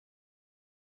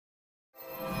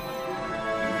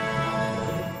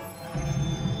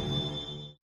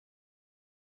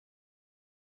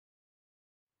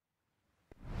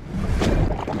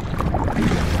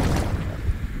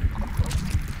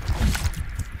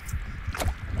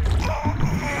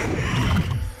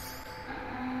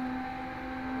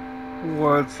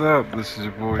what's up? This is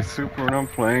your boy Super and I'm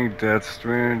playing Death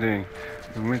Stranding.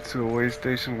 We went to a way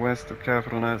station west of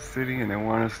Capital Knot City and they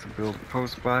want us to build a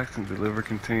post box and deliver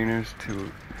containers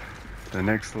to the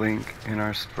next link in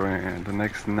our strand, the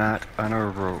next knot on our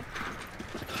rope.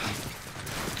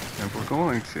 And we're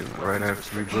going to, right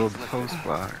after we build the post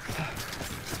box.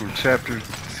 From Chapter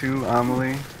 2,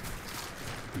 Amelie,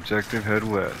 Objective Head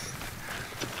West.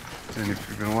 And if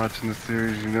you've been watching the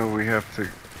series, you know we have to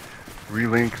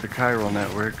relink the chiral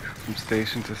network from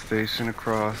station to station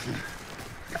across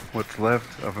what's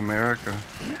left of America,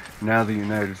 now the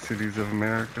United Cities of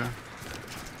America.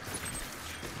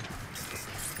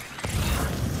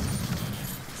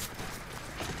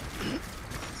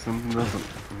 Something doesn't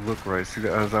look right. See,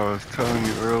 as I was telling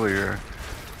you earlier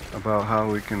about how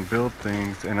we can build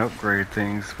things and upgrade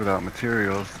things without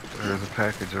materials, there's a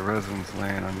package of resins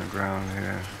laying on the ground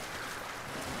here.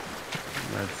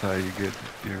 That's how you get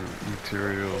your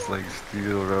materials like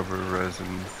steel, rubber,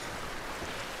 resins,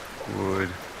 wood.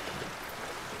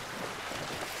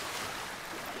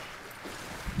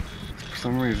 For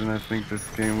some reason I think this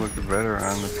game looked better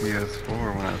on the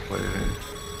PS4 when I played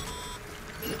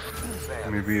it.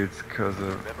 Maybe it's because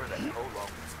of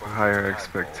higher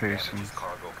expectations.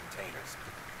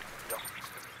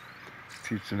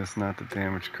 Teaching us not to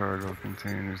damage cargo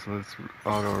containers. Let's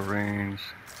auto arrange,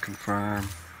 confirm.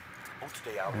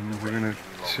 And we're gonna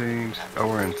change,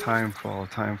 we're in timefall.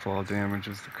 Timefall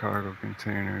damages the cargo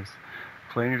containers.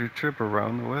 Planning to trip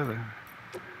around the weather.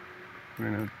 We're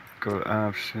gonna go to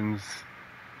options,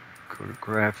 go to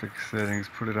graphic settings,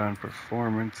 put it on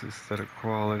performance instead of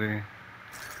quality.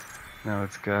 Now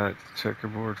it's got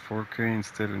checkerboard 4K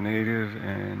instead of native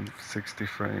and 60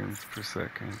 frames per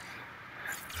second.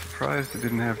 Surprised it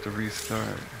didn't have to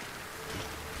restart.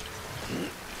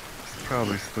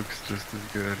 Probably looks just as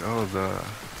good. Oh,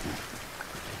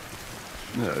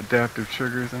 the adaptive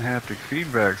triggers and haptic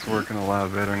feedback's working a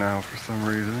lot better now for some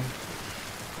reason.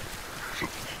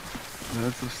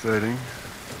 That's upsetting.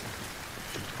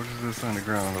 What is this on the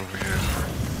ground over here?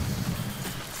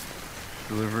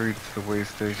 Delivery to the way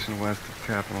station west of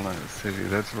Capital Knot City.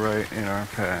 That's right in our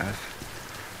path.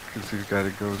 Because we've got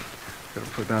to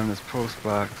put down this post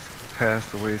box,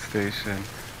 past the way station,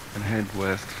 and head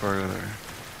west further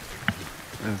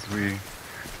as we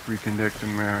reconnect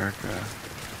America.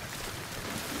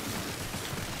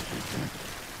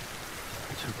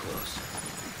 Too close.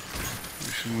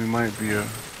 We might be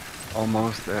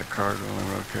almost at cargo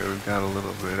limit. Okay, we've got a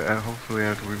little bit. Hopefully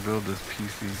after we build this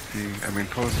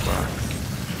post box,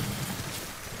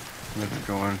 let's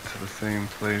go into the same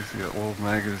place. We got old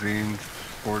magazines,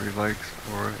 40 likes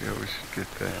for it. Yeah, we should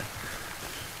get that.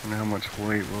 And how much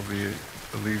weight will be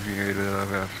alleviated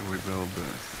of after we build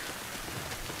this.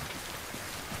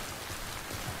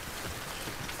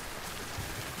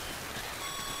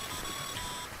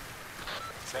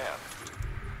 Sam,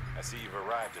 I see you've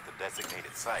arrived at the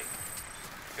designated site.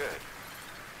 Good.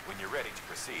 When you're ready to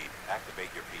proceed,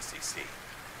 activate your PCC.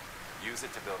 Use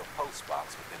it to build a post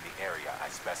box within the area I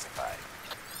specified.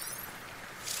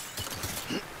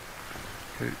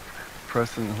 Okay.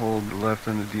 Press and hold left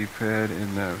on the D-pad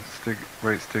and the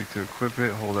right stick to equip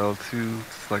it. Hold L2 to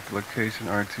select the location,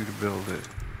 R2 to build it.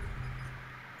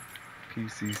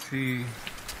 PCC.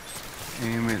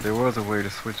 Aim it. There was a way to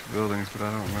switch buildings, but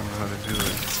I don't remember how to do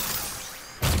it.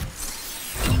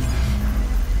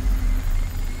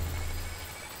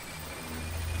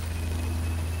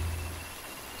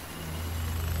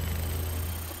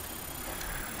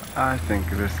 I think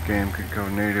this game could go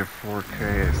native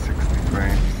 4K at 60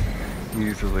 frames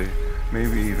easily,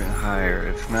 maybe even higher.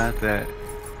 It's not that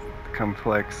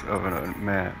complex of a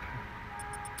map.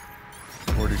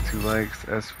 42 likes,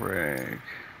 S-Rag.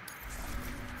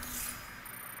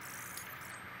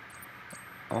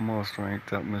 Almost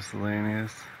ranked up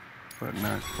miscellaneous, but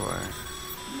not quite.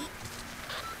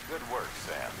 Good work,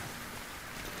 Sam.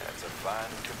 That's a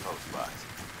fine looking post box.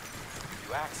 If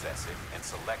you access it and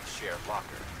select Share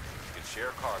Locker, you can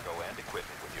share cargo and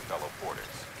equipment with your fellow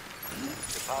porters.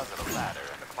 Deposit a ladder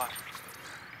and a clock.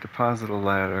 Deposit a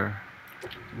ladder.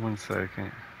 1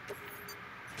 second.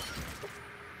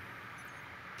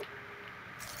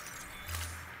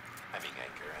 Timing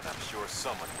anchor, and I'm sure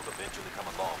someone will eventually come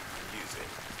along and use it.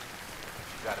 If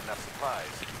you've got enough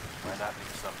supplies, why not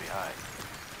leave some behind?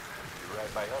 Do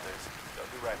right by others,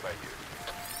 they'll do right by you.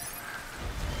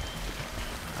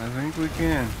 I think we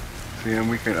can. See, and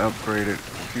we can upgrade it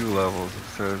a few levels. It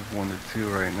says 1 to 2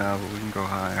 right now, but we can go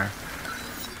higher.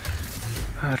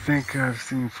 I think I've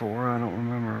seen 4, I don't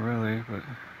remember really, but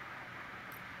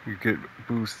You get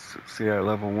boosts. See, at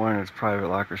level 1, it's private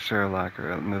locker, share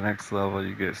locker. At the next level,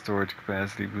 you get storage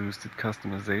capacity boosted,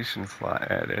 customization slot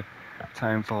added,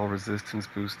 timefall resistance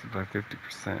boosted by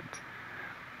 50%.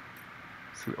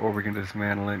 So, or we can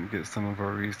dismantle it and get some of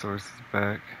our resources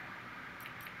back.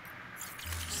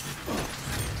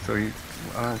 So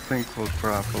I think we'll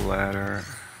drop a ladder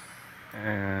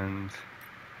and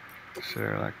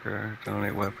share locker,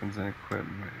 donate weapons and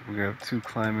equipment. We have 2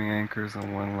 climbing anchors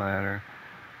on 1 ladder.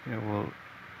 Yeah, we'll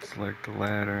select the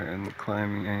ladder and the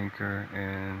climbing anchor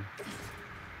and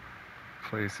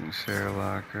place in share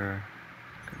locker.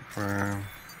 Confirm.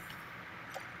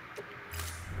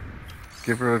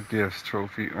 Giver of gifts,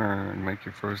 trophy earned. Make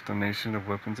your first donation of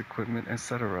weapons, equipment,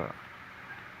 etc.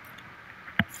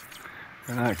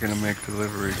 We're not going to make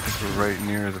delivery because we're right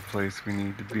near the place we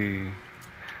need to be.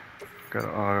 Got to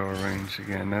auto arrange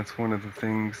again. That's one of the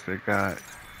things that got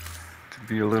to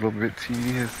be a little bit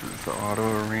tedious, is the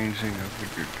auto arranging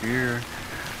of your gear.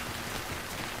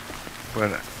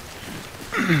 But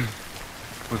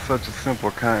with such a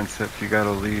simple concept, you got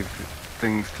to leave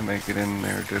things to make it in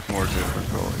there just more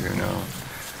difficult, you know.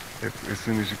 If as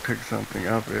soon as you pick something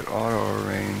up, it auto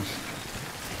arranged,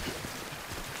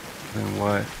 then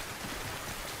what?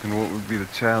 And what would be the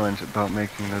challenge about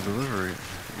making the delivery?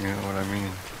 You know what I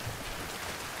mean?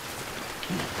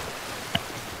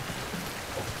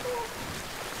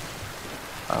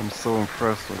 I'm so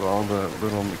impressed with all the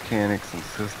little mechanics and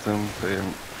systems they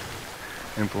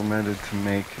implemented to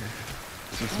make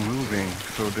just moving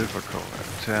so difficult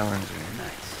and challenging.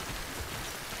 Nice.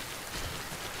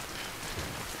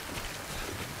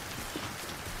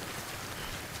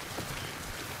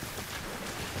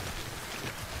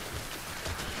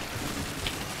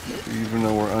 Even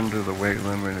though we're under the weight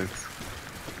limit, it's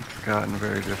gotten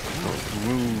very difficult to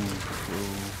move.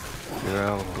 So get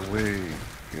out of the way.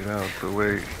 Get out the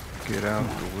way. Get out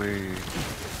the way. We're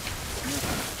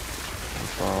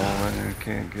falling and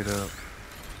can't get up.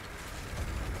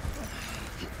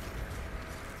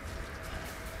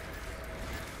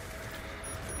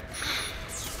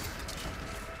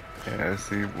 Yeah,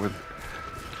 see, with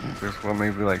there's well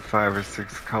maybe like 5 or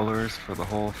 6 colors for the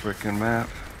whole frickin' map.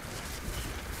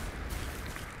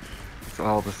 It's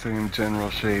all the same general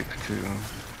shape too.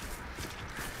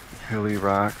 Hilly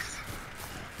rocks,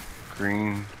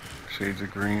 green, shades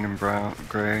of green and brown,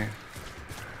 gray,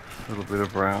 a little bit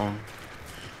of brown.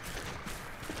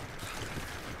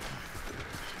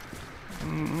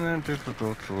 Not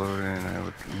difficult to load in, I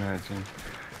would imagine.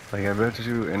 Like, I bet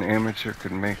you an amateur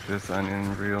could make this on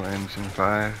Unreal Engine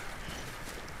 5.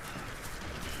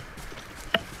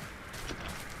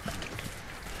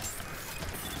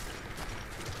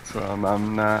 So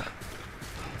I'm not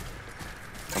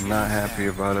happy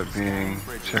about it being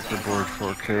checkerboard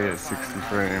 4K at 60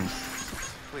 frames.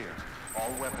 Clear.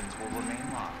 All weapons will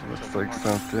remain locked. Looks like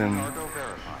something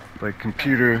like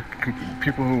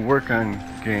people who work on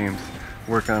games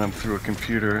work on them through a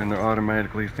computer, and they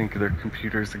automatically think their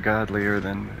computer's godlier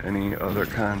than any other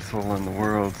console in the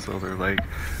world. So they're like,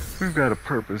 we've got to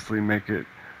purposely make it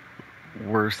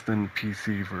worse than the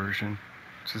PC version,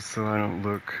 just so I don't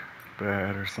look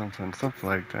bad or something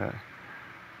like that.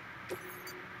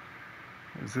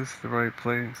 Is this the right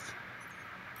place?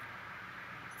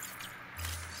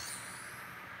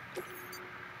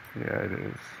 Yeah, it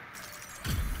is.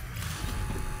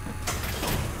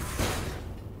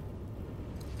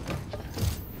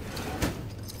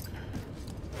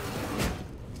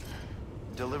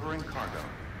 Delivering cargo.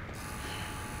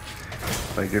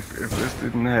 Like, if this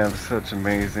didn't have such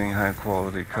amazing high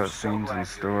quality cutscenes and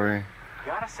story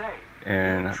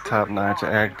and a top-notch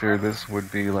actor, this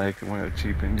would be like one of the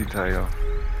cheap indie titles.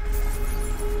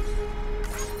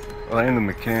 Well, and the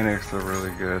mechanics are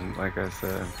really good, like I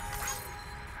said.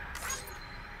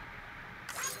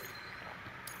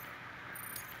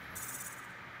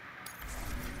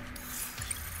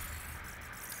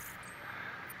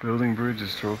 Building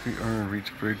bridges, trophy earned,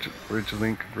 reach bridge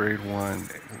link grade 1,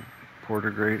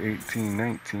 porter grade 18,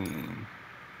 19,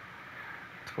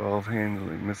 12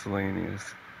 handling,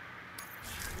 miscellaneous,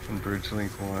 and bridge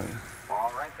link 1.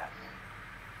 All right then.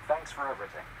 Thanks for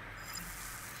everything.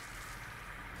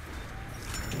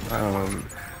 I don't know,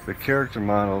 the character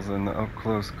models and the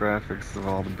up-close graphics of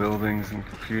all the buildings and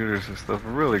computers and stuff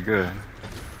are really good.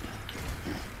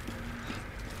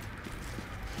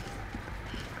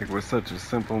 Like, with such a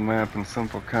simple map and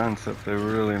simple concept, they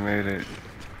really made it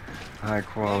a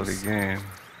high-quality game.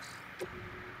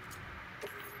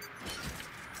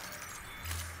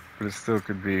 But it still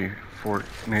could be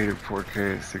native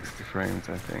 4K at 60 frames,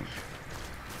 I think.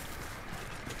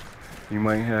 You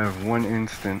might have one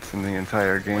instance in the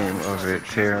entire game of it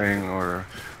tearing or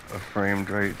a frame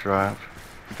rate drop.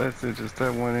 But that's it, just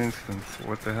that one instance.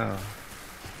 What the hell?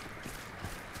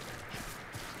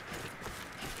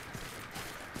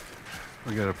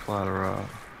 We got a plotter out.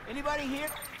 Anybody here?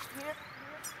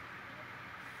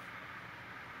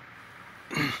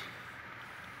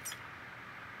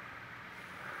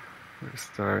 We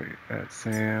start at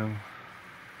Sam.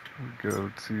 We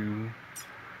go to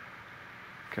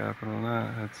Capital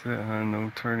Knot. That's it, huh?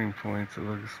 No turning points, it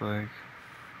looks like.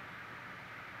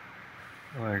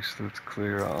 Oh, actually, let's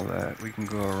clear all that. We can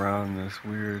go around this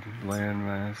weird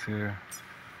landmass here.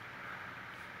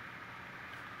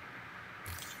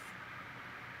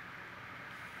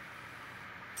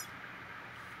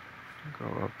 Go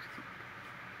up.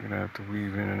 You're gonna have to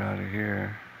weave in and out of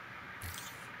here.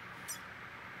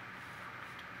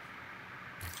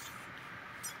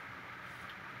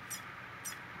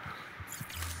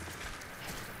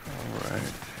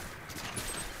 Alright.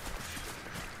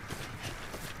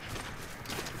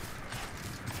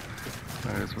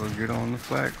 Might as well get on the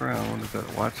flat ground. What is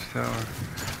that, watchtower?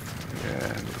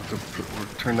 Yeah,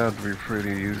 it turned out to be pretty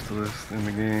useless in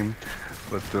the game,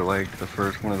 but they're like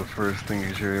one of the first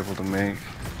things you're able to make.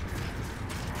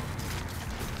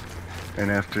 And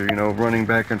after, you know, running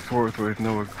back and forth with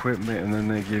no equipment, and then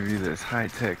they give you this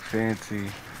high-tech,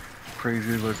 fancy,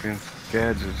 crazy-looking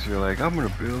gadgets, you're like, I'm gonna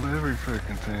build every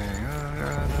freaking thing.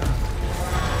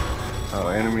 Oh,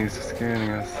 enemies are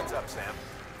scanning us. Heads up, Sam.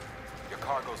 Your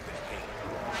cargo's been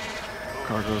pinged.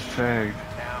 Cargo's tagged.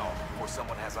 Now, before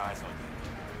someone has eyes on you.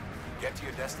 Get to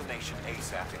your destination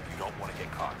ASAP if you don't want to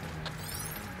get caught.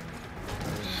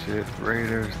 Shit,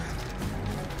 raiders.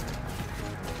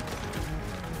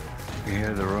 He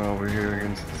had to run over here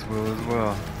against his will as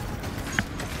well.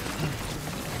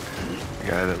 The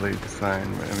guy that laid the sign,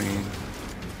 I mean.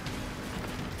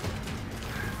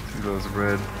 See those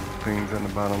red things on the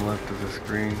bottom left of the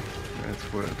screen? That's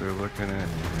what they're looking at.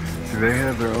 See, they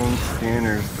have their own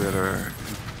scanners that are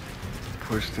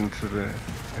pushed into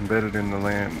embedded in the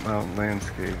mountain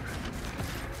landscape.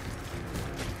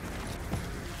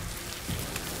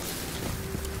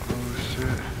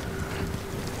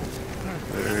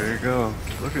 There you go.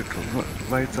 Look at the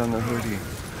lights on the hoodie.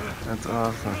 That's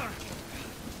awesome.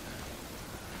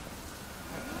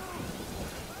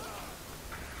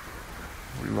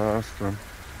 We lost them.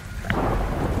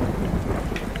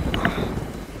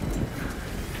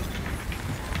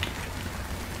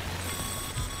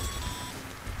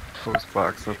 Post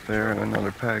box up there and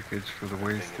another package for the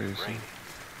way station.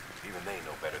 Even they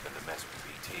know better than to mess with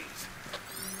BTs.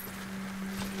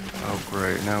 Oh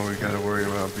great, now we gotta worry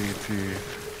about BT.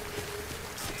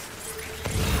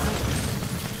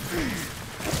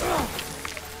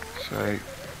 Shite.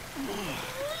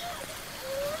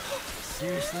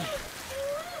 Seriously?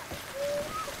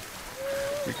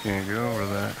 We can't get over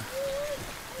that.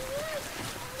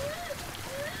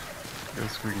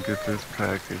 Guess we can get this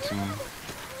package and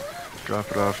drop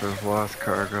it off as lost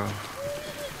cargo.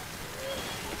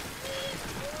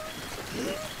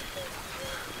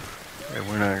 Yeah,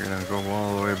 we're not gonna go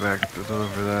all the way back to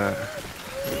deliver that.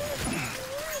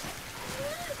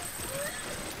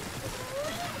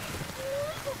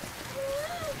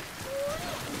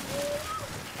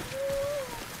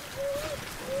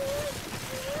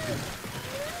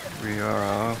 We are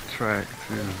off track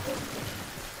too.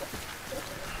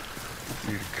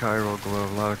 Need a chiral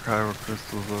glove, a lot of chiral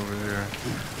crystals over here.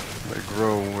 They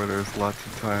grow where there's lots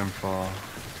of time fall.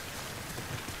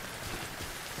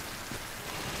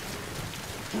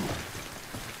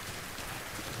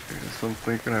 So I'm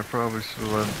thinking I probably should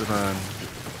have left it on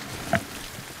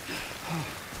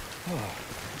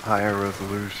higher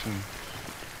resolution.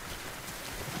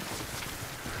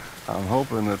 I'm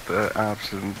hoping that the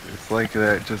option is like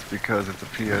that just because it's a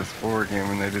PS4 game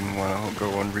and they didn't want to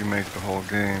go and remake the whole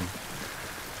game.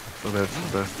 So that's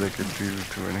the best they could do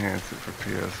to enhance it for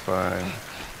PS5.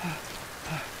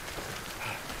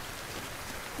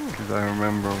 Because I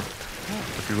remember,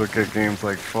 if you look at games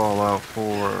like Fallout 4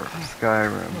 or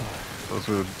Skyrim, those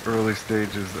were the early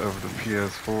stages of the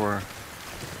PS4.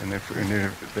 And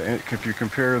if you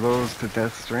compare those to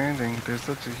Death Stranding, there's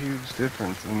such a huge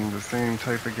difference in the same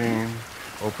type of game.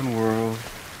 Open world,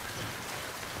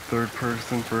 third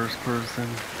person, first person.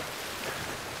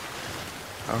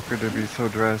 How could they be so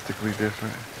drastically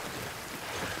different?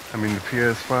 I mean, the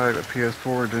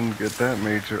PS4 didn't get that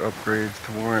major upgrades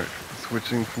to warrant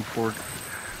switching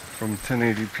from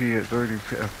 1080p at 30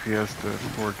 FPS to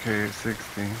 4K at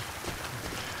 60.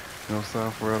 No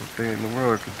software update in the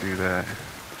world could do that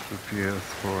with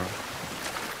PS4.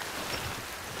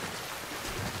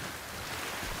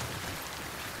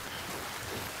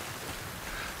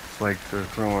 like they're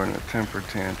throwing a temper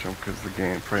tantrum because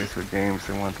the price of games,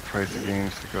 they want the price of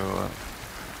games to go up.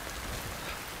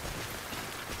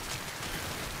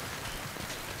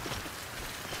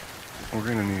 We're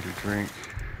gonna need a drink.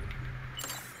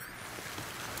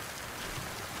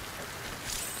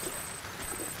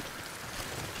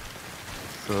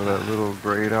 So that little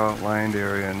grayed outlined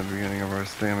area in the beginning of our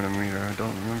stamina meter, I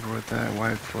don't remember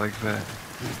why it's like that.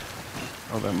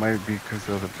 Oh, that might be because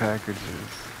of the packages,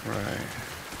 right.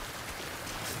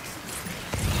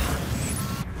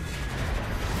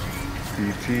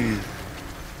 BTs.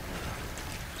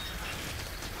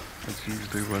 That's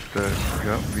usually what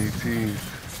BTs.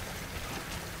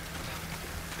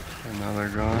 And now they're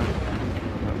gone.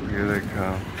 Oh, here they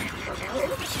come.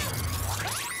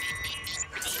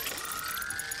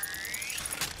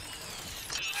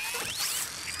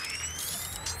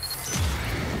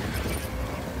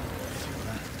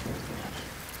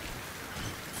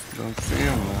 Don't see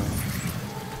him now.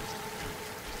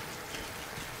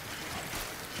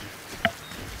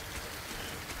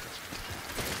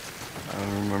 I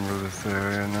don't remember this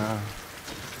area now.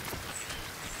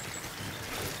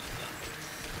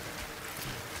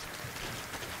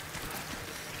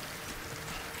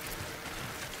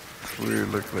 It's weird,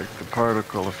 look like the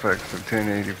particle effects are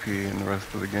 1080p and the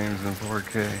rest of the game's in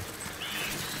 4K.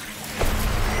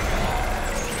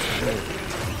 Shit.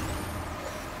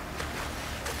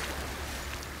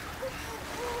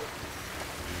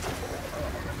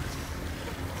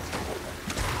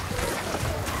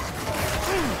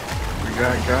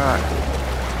 Got.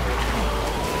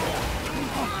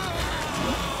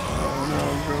 Oh no,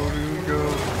 go, dude, go.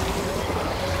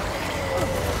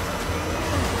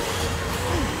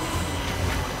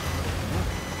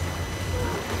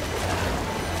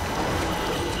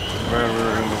 Right, we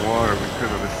were in the water. We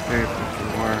could have escaped if we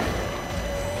weren't.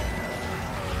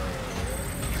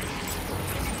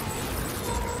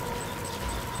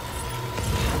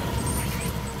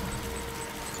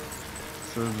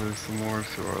 So there's some more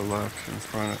to our left in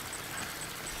front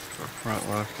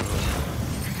left of us.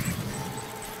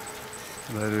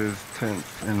 That is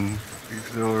tense and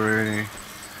exhilarating.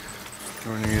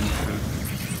 Running into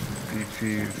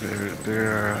BTs,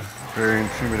 they're a very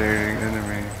intimidating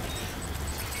enemy.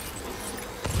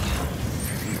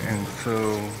 And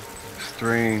so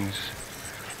strange,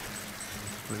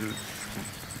 but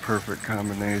it's a perfect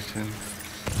combination.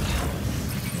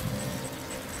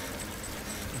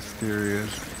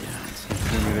 Mysterious,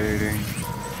 intimidating.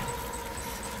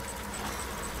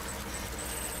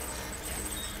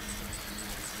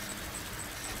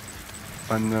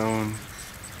 Unknown.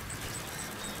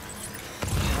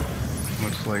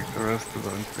 Much like the rest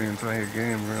of the entire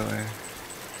game, really.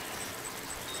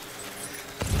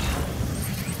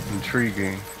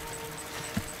 Intriguing.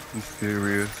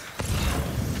 Mysterious.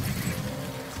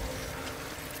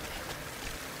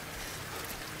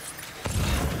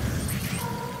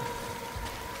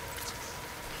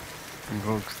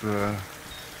 Invokes the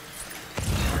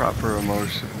proper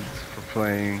emotions for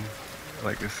playing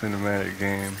like a cinematic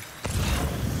game.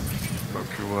 Or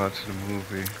if you're watching a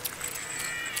movie.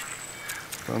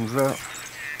 Thumbs up.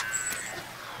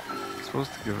 It's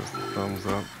supposed to give us the thumbs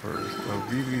up first. Oh,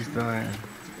 BB's dying.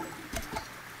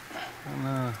 Oh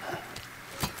no.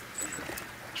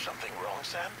 Something wrong,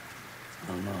 Sam?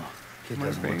 Oh no. Kid My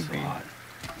doesn't look so baby. hot.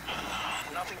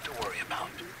 Nothing to worry about.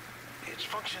 Its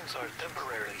functions are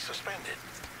temporarily suspended,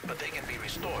 but they can be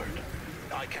restored.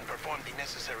 I can perform the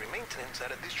necessary maintenance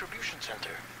at a distribution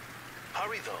center.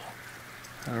 Hurry,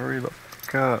 though. Hurry the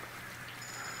fuck up.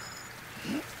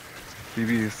 BB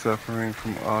is suffering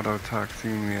from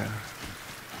autotoxemia.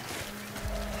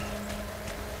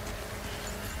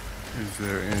 Is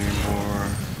there any more?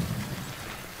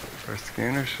 Our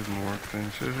scanner shouldn't work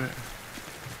then, should it?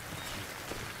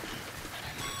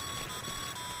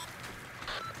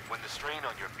 When the strain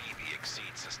on your BB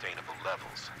exceeds sustainable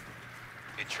levels,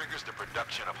 it triggers the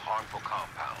production of harmful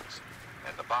compounds,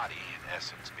 and the body, in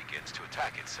essence, begins to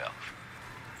attack itself.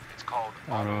 It's called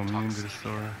Autoimmune autotoxemia.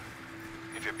 disorder.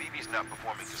 If your BB's not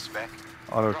performing to spec,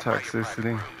 Autotoxicity. drop by your private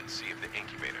room and see if the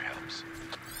incubator helps.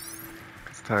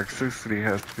 Toxicity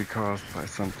has to be caused by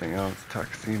something else.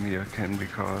 Toxemia can be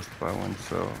caused by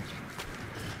oneself.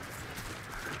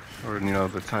 Or, you know,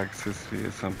 the toxicity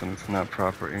is something that's not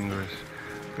proper English.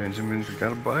 Benjamin's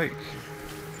got a bike.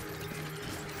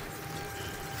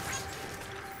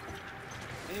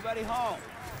 Anybody home?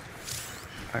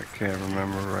 I can't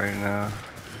remember right now.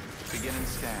 Beginning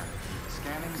scan.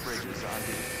 Scanning bridges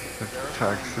ID. The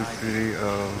Verifying toxicity ID.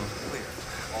 of... Clear.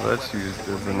 Well, that's weapons used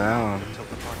will as a remain noun. locked until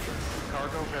departure.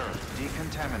 Cargo verified.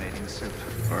 Decontaminating suit.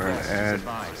 Or an Rest is ad.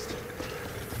 advised.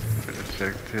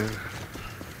 Adjective.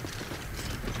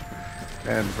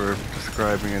 adverb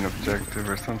describing an objective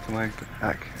or something like that.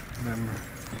 I can't remember.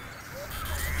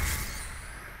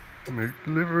 Make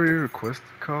delivery, request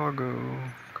cargo,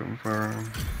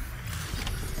 confirm.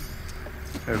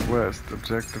 Head west,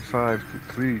 objective 5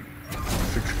 complete.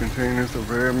 6 containers of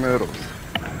rare metals.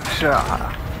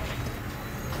 Sha!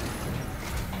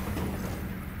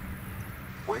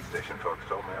 Wait station folks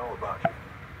told me all about you.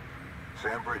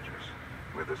 Sam Bridges,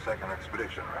 with the second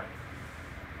expedition, right?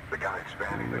 The guy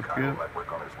expanding the chiral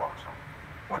network on his lonesome.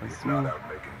 When he's not out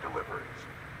making deliveries.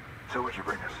 So what'd you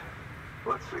bring us?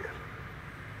 Let's see it.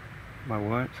 My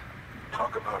what?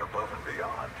 Talk about above and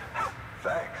beyond.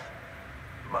 Thanks.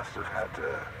 Must have had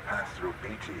to pass through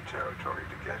BT territory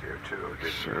to get here too, didn't you?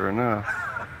 Sure enough.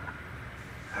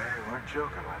 Hey, you weren't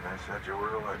joking when they said you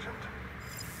were a legend.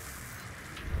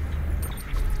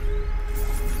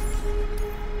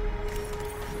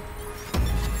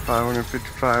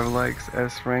 $555 likes,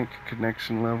 S rank,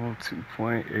 connection level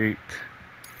 2.8.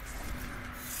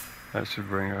 That should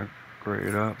bring our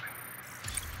grade up.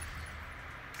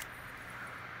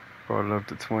 Brought it up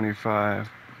to 25.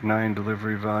 9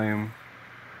 delivery volume.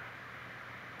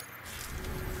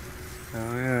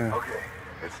 Oh yeah. Okay,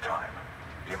 it's time.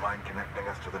 Do you mind connecting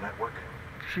us to the network?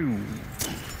 Phew.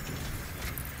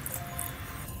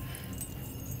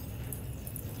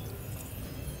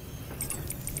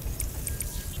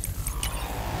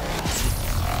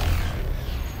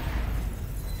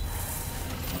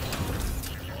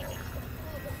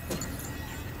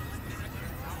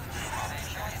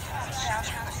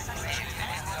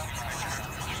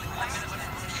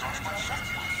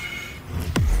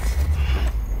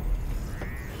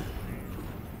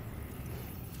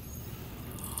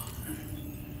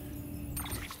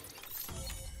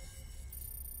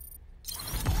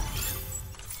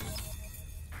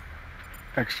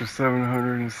 Extra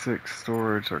 706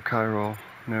 storage or chiral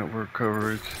network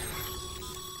coverage.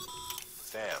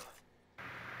 Sam,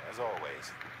 as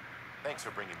always, thanks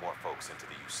for bringing more folks into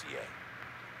the UCA.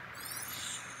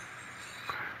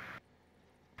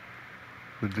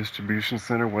 The distribution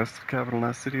center west of Capital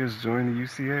Knot City has joined the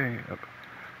UCA.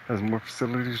 As more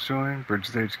facilities join,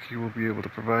 Bridges HQ will be able to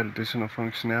provide additional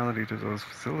functionality to those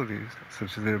facilities,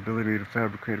 such as the ability to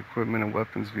fabricate equipment and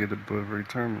weapons via the delivery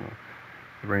terminal.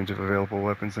 The range of available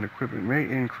weapons and equipment may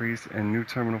increase, and new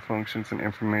terminal functions and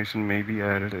information may be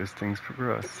added as things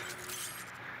progress.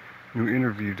 New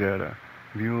interview data.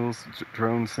 Mules,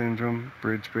 drone syndrome,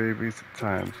 bridge babies,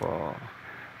 timefall.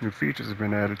 New features have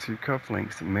been added to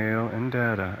cufflinks, mail, and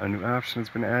data. A new option has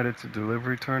been added to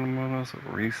delivery terminals,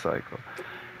 recycle.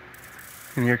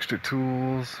 Any extra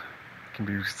tools can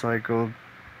be recycled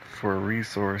for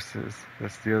resources.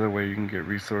 That's the other way you can get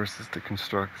resources to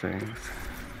construct things.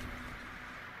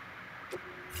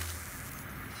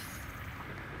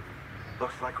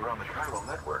 Looks like we're on the chiral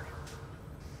network.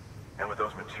 And with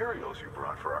those materials you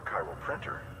brought for our chiral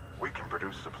printer, we can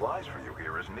produce supplies for you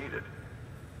here as needed.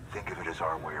 Think of it as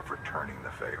our way of returning the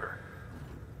favor.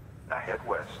 Now head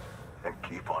west and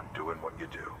keep on doing what you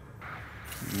do.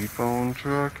 Keep on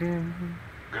trucking.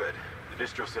 Good. The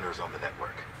distro center's on the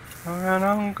network. Alright,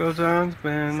 Uncle John's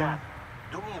been. Sam,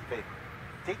 do me a favor.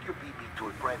 Take your BB to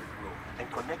a private room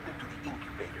and connect it to the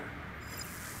incubator.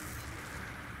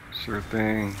 Sure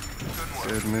thing.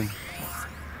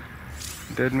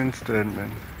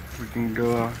 Deadman. We can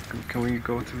go. Can we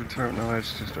go to the terminal? No,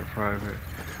 that's just a private.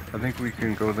 I think we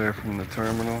can go there from the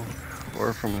terminal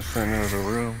or from the center of the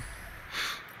room.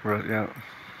 Right, yeah.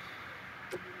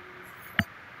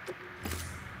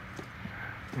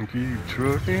 Keep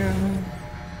trucking.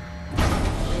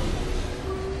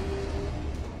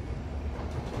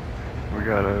 We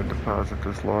gotta deposit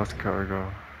this lost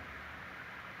cargo.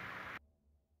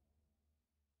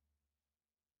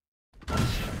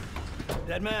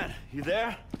 Dead man, you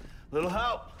there? Little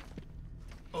help.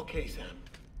 Okay, Sam.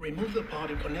 Remove the pod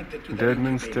and connect it to the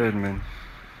Deadman incubator. Steadman.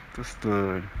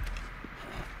 Understood.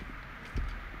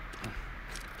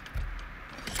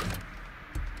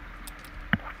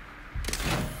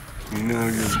 You know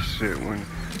you're the shit when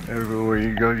everywhere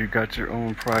you go you got your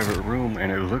own private room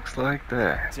and it looks like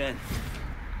that. 10.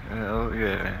 Hell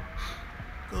yeah.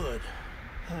 Good.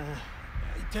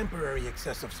 A temporary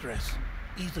excessive stress.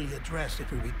 Easily addressed if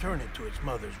we return it to its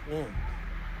mother's womb.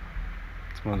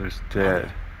 Its mother's dead.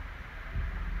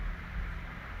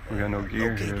 We got no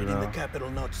gear here Located in the though. Capital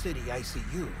Knot City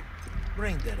ICU.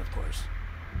 Brain dead, of course.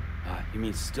 You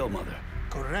mean still mother?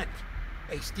 Correct.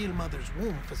 A still mother's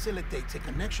womb facilitates a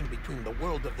connection between the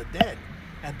world of the dead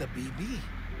and the BB.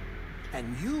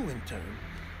 And you, in turn,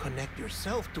 connect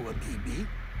yourself to a BB,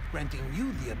 granting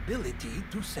you the ability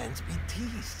to sense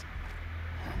BTs.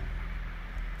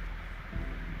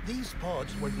 These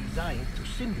pods were designed to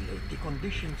simulate the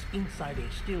conditions inside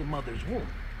a still mother's womb.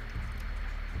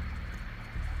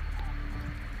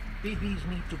 BBs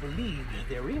need to believe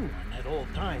they're in one at all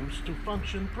times to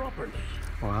function properly.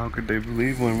 Well, how could they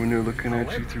believe one when they're looking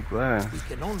at you through glass? We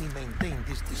can only maintain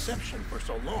this deception for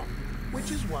so long, which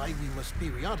is why we must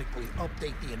periodically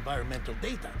update the environmental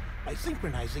data by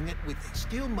synchronizing it with a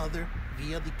still mother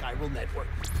via the chiral network.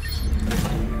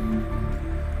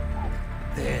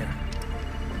 There.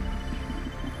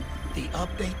 The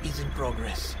update is in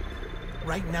progress.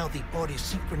 Right now, the pod is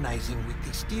synchronizing with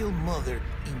the still mother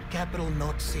in Capital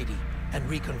Knot City and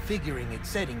reconfiguring its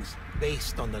settings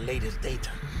based on the latest data.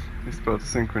 It's spelled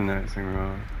synchronizing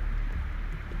wrong.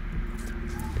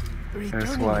 Returning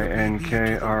SYNKRONING.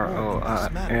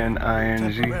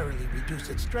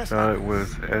 Thought it was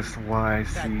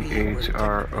SYCHRO.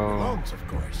 Of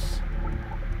course.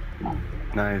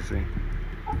 Nizing.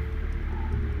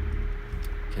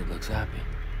 Kid looks happy.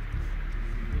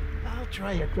 I'll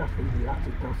try adjusting the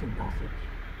oxytocin dosage.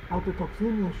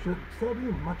 Autotoxemia should set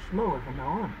in much slower from now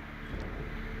on.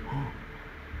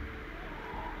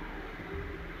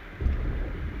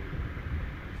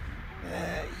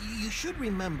 You should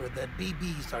remember that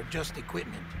BBs are just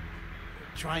equipment.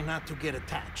 Try not to get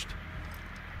attached.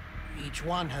 Each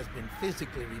one has been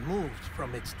physically removed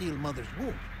from its still mother's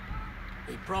womb.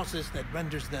 A process that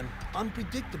renders them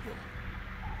unpredictable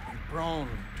and prone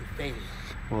to failure.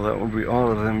 Well, that would be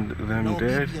all of them No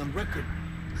dead. BB on record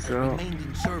has So, remained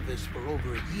in service for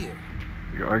over a year.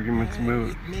 your argument's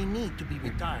moot. It may need to be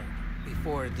retired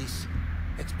before this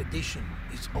expedition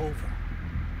is over.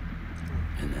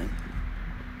 And then?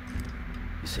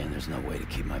 You're saying there's no way to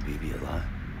keep my BB alive?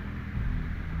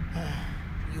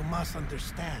 You must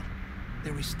understand,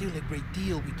 there is still a great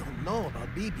deal we don't know about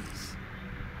BBs.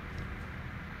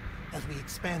 As we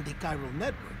expand the chiral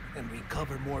network and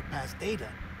recover more past data,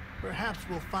 perhaps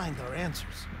we'll find our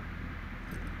answers.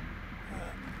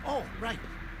 Oh, right.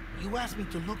 You asked me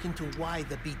to look into why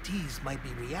the BTs might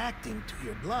be reacting to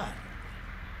your blood.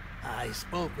 I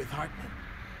spoke with Hartman.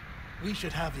 We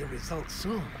should have your results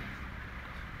soon.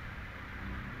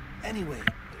 Anyway,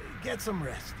 get some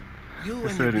rest. You I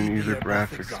and said your in BB user are both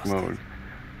graphics exhausted. mode.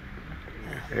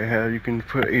 You can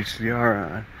put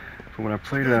HDR on. But when I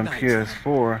played it on Good night,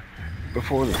 PS4,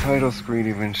 before the title screen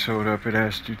even showed up, it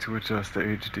asked you to adjust the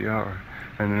HDR.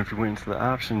 And then if you went into the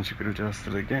options, you could adjust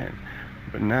it again.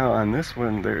 But now on this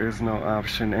one, there is no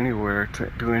option anywhere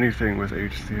to do anything with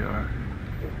HDR.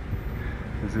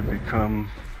 Has it become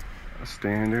a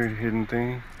standard hidden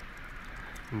thing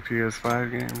in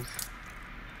PS5 games?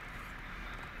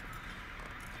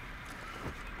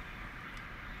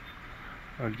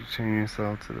 How'd you chain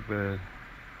yourself to the bed?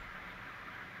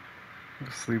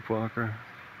 The sleepwalker.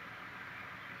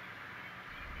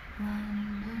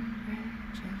 London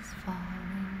Bridge is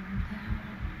falling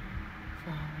down,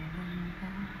 falling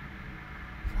down,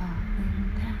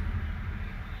 falling down.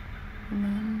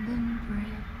 London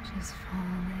Bridge is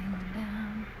falling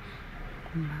down,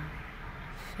 my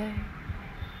fair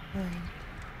lady.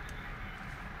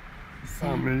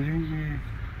 Amelie.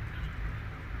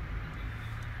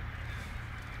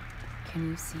 Can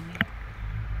you see me?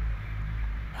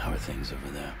 How are things over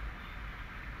there?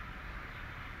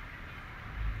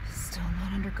 Still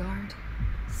not under guard,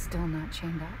 still not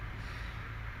chained up,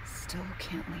 still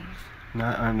can't leave.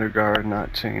 Not under guard,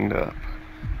 not chained up.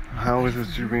 How is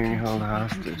it you're being held Keep making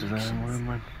hostage? Is that connections.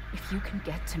 woman? If you can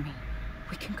get to me,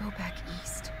 we can go back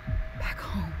east, back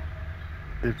home.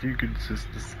 If you could just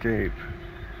escape,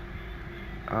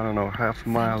 I don't know, half a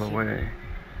mile Thank you. away,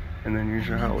 and then use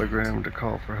your I mean it. hologram to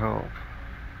call for help.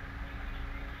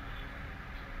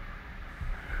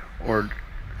 Or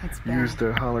It's use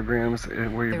bad. the holograms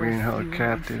where you're There are being held fewer and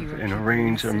captive fewer and people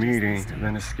arrange in a the cities meeting, these and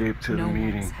then days. escape to the No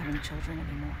meeting. one's having children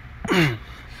anymore.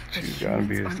 She's gotta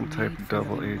be humans some aren't type made of for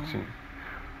double living agent. alone.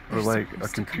 Or They're like a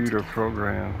supposed to come computer together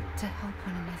program to help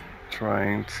one another.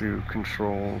 trying to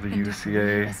control the And if we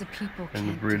UCA as a people and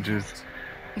the can't do bridges that,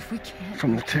 if we can't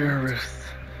from the be killed, terrorists.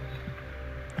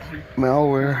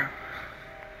 Malware.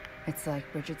 it's like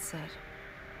Bridget said,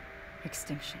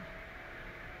 extinction.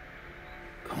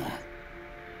 Come on.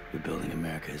 Rebuilding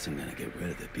America isn't gonna get rid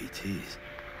of the BTs.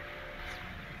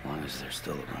 As long as they're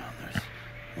still around, there's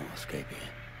no escaping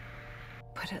it.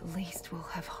 But at least we'll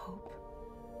have hope.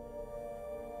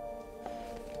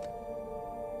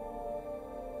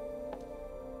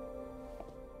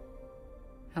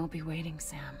 I'll be waiting,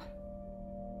 Sam.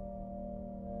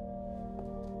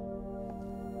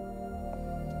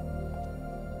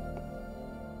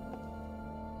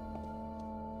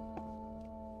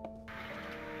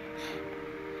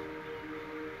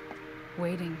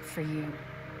 Waiting for you.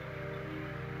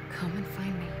 Come and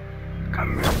find me.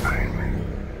 Come and find me.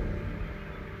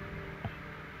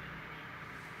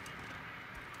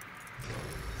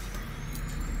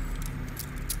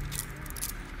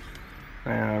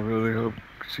 Man, I really hope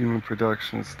Kojima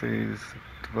Production stays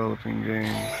developing games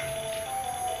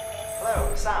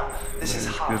Hello, Sam. This is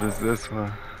as good as Hideo. this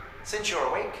one. Since you're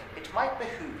awake, it might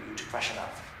behoove you to freshen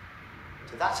up.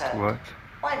 To that end, What?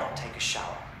 why not take a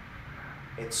shower?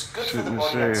 It's good for the Shouldn't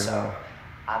body and shave, soul,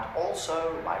 huh? and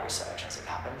also my research as it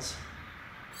happens.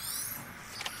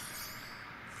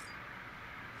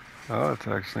 Oh, it's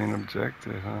actually an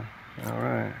objective, huh?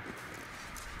 Alright.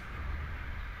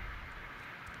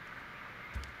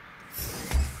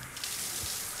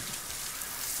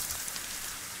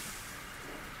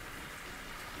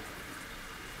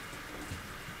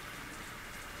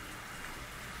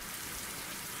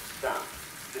 Sam,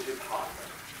 this is Hartman.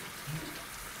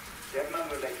 Deadman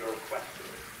will let your request to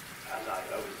me, as I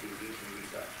oversee BT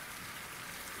research.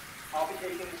 I'll be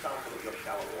taking a sample of your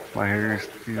shower water. My hair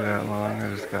used to be that long,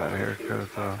 I just got a haircut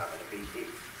though.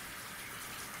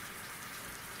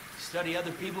 Study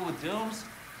other people with dooms?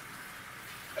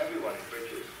 Everyone in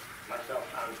Bridges, myself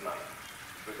and Maya.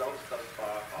 Results thus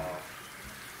far are...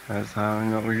 That's how I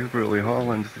know he's really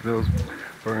hauling to those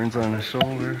burns on his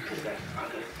shoulder.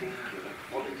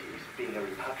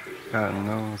 God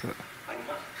knows it.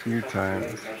 A few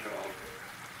times.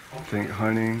 I think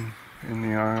hunting in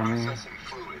the army.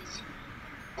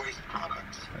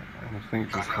 I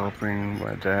think just helping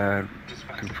my dad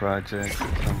do projects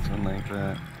or something like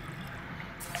that.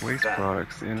 Waste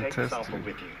products in a Take the test sample tube.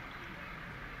 with you.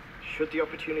 Should the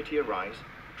opportunity arise,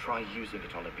 try using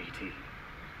it on a BT.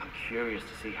 I'm curious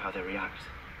to see how they react.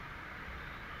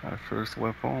 My first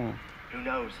weapon. Who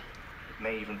knows? It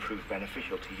may even prove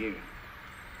beneficial to you.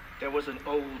 There was an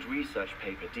old research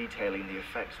paper detailing the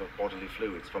effects of bodily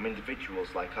fluids from individuals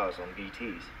like us on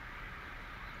BTs.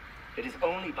 It is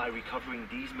only by recovering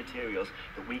these materials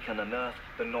that we can unearth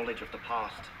the knowledge of the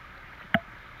past.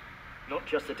 Not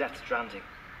just the Death Stranding,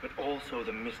 but also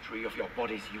the mystery of your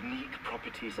body's unique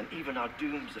properties and even our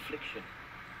doom's affliction.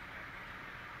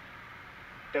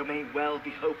 There may well be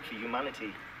hope for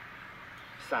humanity.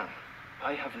 Sam,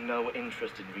 I have no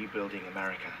interest in rebuilding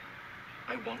America.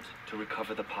 I want to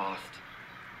recover the past.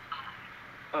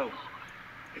 Oh,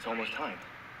 it's almost time.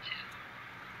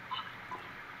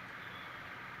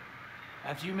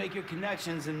 After you make your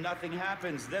connections and nothing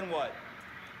happens, then what?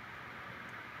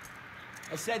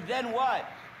 I said, then what?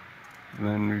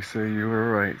 Then we say you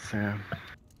were right, Sam.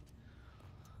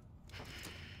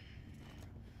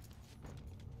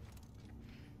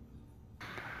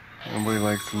 Nobody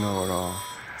likes to know it all.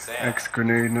 X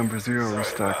grenade number 0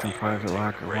 restocked in private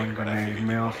locker. 1 grenade.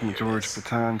 Mail from George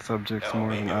Baton. Subjects more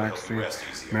than Oxley.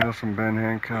 Mail from Ben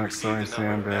Hancock. Sorry,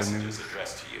 Sam. Bad news.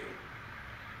 Addressed to you.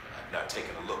 I've not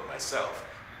taken a look myself,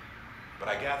 but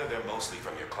I gather they're mostly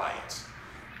from your clients.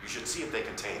 You should see if they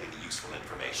contain any useful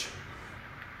information.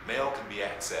 Mail can be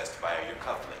accessed via your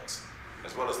cufflinks,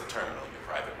 as well as the terminal in your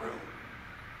private room.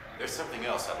 There's something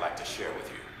else I'd like to share with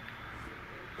you.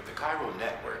 With the Chiral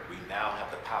network, we now have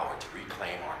the power to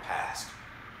reclaim our past.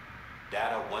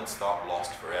 Data once thought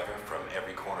lost forever from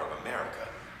every corner of America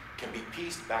can be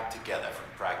pieced back together from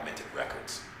fragmented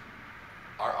records.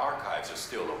 Our archives are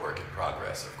still a work in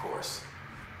progress, of course.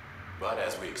 But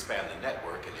as we expand the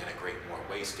network and integrate more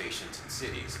way stations and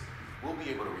cities, we'll be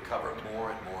able to recover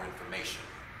more and more information,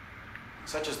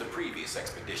 such as the previous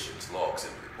expedition's logs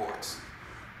and reports.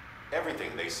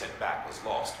 Everything they sent back was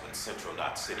lost when Central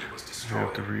Knot City was I destroyed.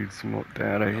 have to read some more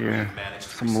data But here. we've managed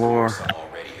to Some restore lore. some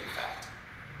already, in fact.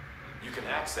 You can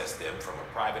access them from a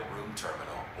private room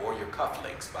terminal or your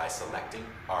cufflinks by selecting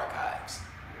Archives.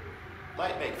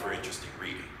 Might make for interesting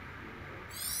reading.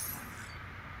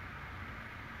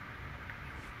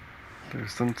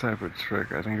 There's some type of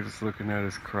trick. I think it's looking at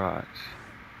his crotch.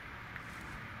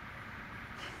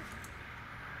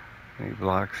 And he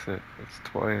blocks it. It's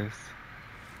twice.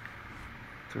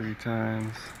 3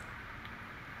 times.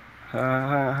 Ha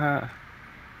ha ha.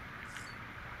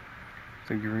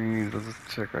 Figurines. Let's just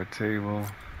check our table.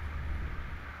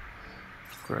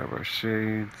 Grab our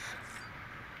shades.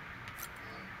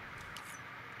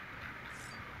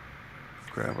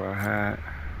 Grab our hat.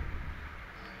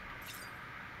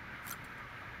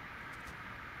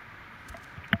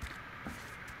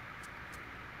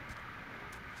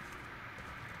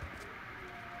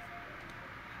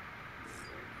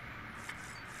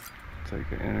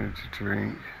 Take an energy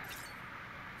drink.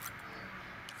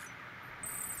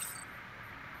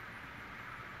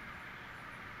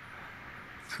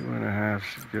 Two and a half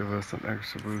should give us an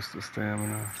extra boost of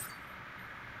stamina.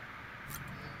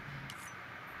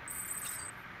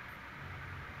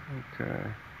 Okay.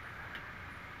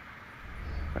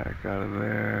 Back out of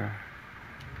there.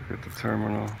 Look at the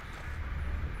terminal.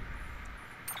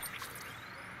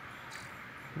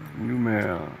 New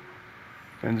mail.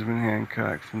 Benjamin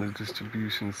Hancock from the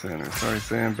distribution center. Sorry,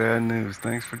 Sam, bad news.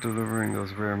 Thanks for delivering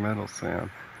those rare metals,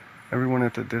 Sam. Everyone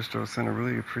at the distro center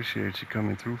really appreciates you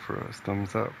coming through for us.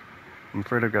 Thumbs up. I'm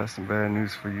afraid I've got some bad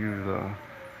news for you, though.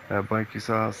 That bike you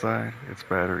saw outside, its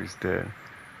battery's dead.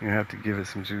 You have to give it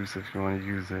some juice if you want to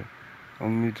use it.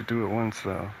 Only need to do it once,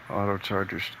 though. Auto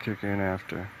charger should kick in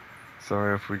after.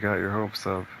 Sorry if we got your hopes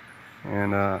up.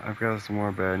 And I've got some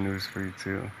more bad news for you,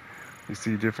 too. You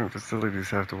see, different facilities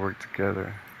have to work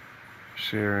together,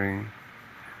 sharing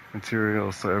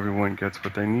materials so everyone gets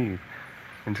what they need,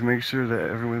 and to make sure that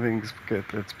everything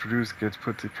that's produced gets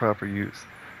put to proper use.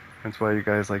 That's why you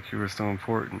guys like you are so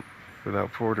important.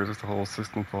 Without porters, the whole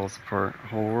system falls apart, the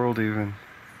whole world even.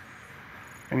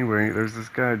 Anyway, there's this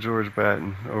guy, George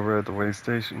Batten, over at the way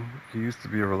station. He used to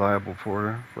be a reliable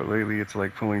porter, but lately it's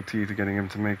like pulling teeth getting him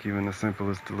to make even the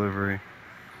simplest delivery.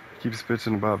 He keeps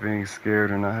bitching about being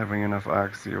scared or not having enough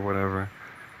oxy or whatever.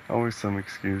 Always some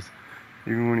excuse.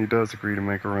 Even when he does agree to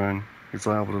make a run, he's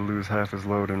liable to lose half his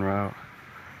load en route.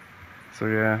 So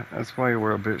yeah, that's why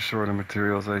we're a bit short of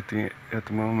materials at the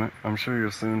moment. I'm sure you'll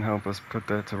soon help us put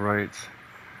that to rights.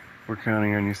 We're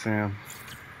counting on you, Sam.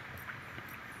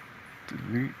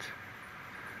 Delete.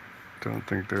 Don't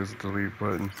think there's a delete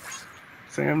button.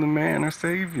 Sam the man, our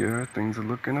savior. Things are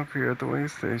looking up here at the way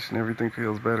station. Everything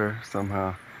feels better,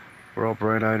 somehow. We're all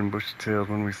bright-eyed and bushy-tailed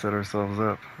when we set ourselves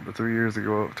up. But 3 years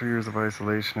ago, 3 years of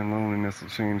isolation and loneliness will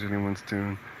change anyone's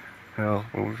tune. Hell,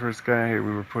 when we first got here,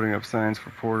 we were putting up signs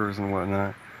for porters and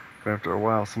whatnot. But after a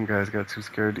while, some guys got too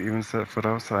scared to even set foot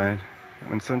outside.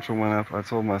 When Central went up, I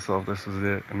told myself this was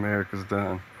it. America's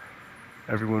done.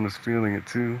 Everyone was feeling it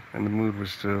too, and the mood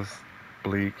was just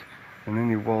bleak. And then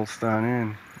you waltzed on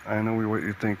in. I know what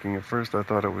you're thinking. At first, I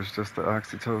thought it was just the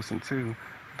oxytocin too.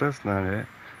 But that's not it.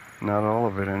 Not all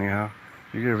of it, anyhow.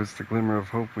 You gave us the glimmer of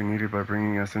hope we needed by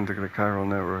bringing us into the chiral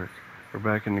network. We're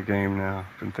back in the game now.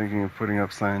 Been thinking of putting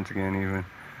up signs again, even.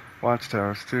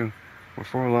 Watchtowers, too.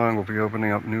 Before long, we'll be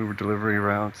opening up new delivery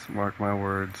routes. Mark my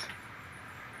words.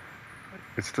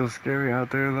 It's still scary out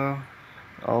there, though.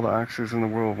 All the oxys in the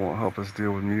world won't help us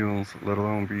deal with mules, let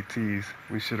alone BTs.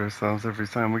 We shit ourselves every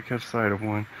time we catch sight of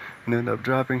one and end up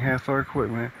dropping half our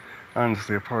equipment.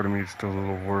 Honestly, a part of me is still a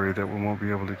little worried that we won't be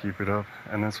able to keep it up,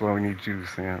 and that's why we need you,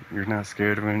 Sam. You're not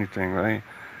scared of anything, right?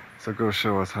 So go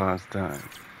show us how it's done.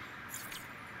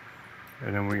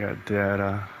 And then we got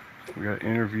data, we got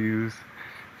interviews,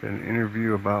 got an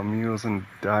interview about mules and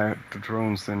the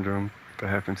drone syndrome that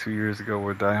happened 2 years ago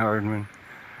with Die Hardman.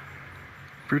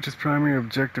 Bridge's primary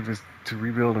objective is to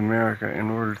rebuild America. In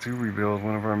order to rebuild,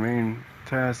 one of our main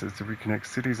tasks is to reconnect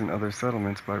cities and other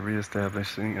settlements by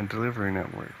reestablishing a delivery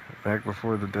network. Back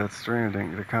before the Death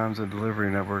Stranding, the comms and delivery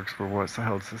networks were what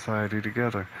held society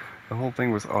together. The whole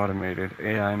thing was automated,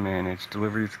 AI managed,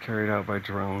 deliveries carried out by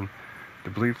drone. The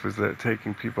belief was that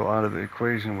taking people out of the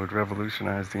equation would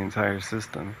revolutionize the entire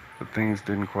system, but things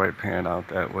didn't quite pan out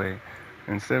that way.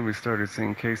 Instead, we started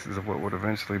seeing cases of what would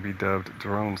eventually be dubbed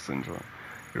drone syndrome.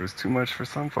 It was too much for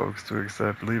some folks to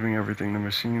accept, leaving everything to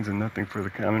machines and nothing for the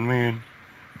common man.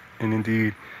 And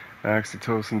indeed, the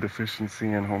oxytocin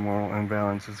deficiency and hormonal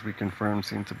imbalances we confirmed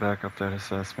seemed to back up that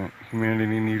assessment.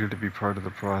 Humanity needed to be part of the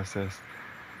process.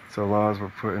 So laws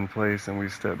were put in place and we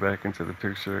stepped back into the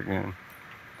picture again.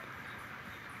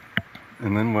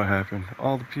 And then what happened?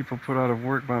 All the people put out of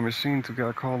work by machines who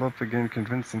got called up again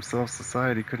convinced themselves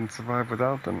society couldn't survive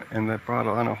without them, and that brought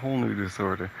on a whole new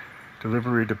disorder.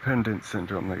 Delivery dependent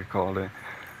syndrome, they called it.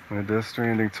 When the Death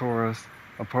Stranding tore us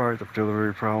apart, the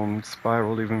delivery problem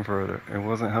spiraled even further. It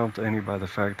wasn't helped any by the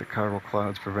fact that chiral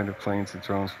clouds prevented planes and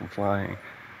drones from flying,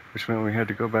 which meant we had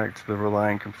to go back to the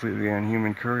relying completely on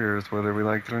human couriers, whether we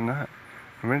liked it or not.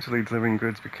 Eventually, living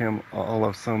goods became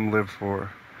all some lived for.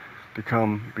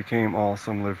 Became all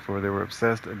some lived for. They were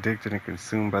obsessed, addicted, and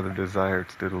consumed by the desire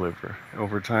to deliver.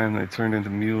 Over time, they turned into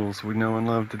mules we know and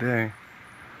love today.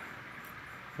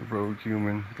 The rogue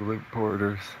human, the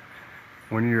porters.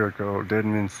 1 year ago,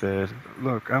 Deadman said,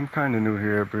 "Look, I'm kind of new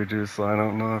here at Bridges, so I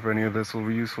don't know if any of this will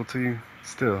be useful to you.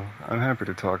 Still, I'm happy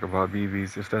to talk about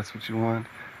BBs if that's what you want."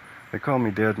 They call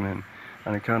me Deadman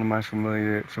on account of my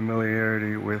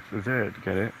familiarity with the dead,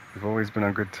 get it? We've always been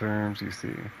on good terms, you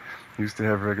see. Used to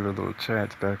have regular little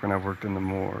chats back when I worked in the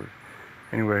morgue.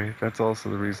 Anyway, that's also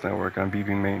the reason I work on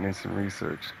BB maintenance and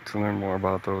research, to learn more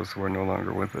about those who are no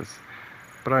longer with us.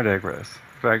 But I digress.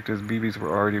 The fact is, BBs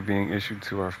were already being issued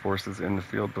to our forces in the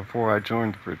field before I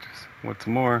joined the Bridges. What's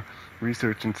more,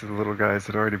 Research into the little guys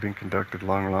had already been conducted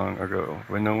long, long ago,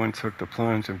 but no one took the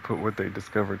plunge and put what they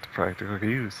discovered to practical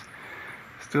use.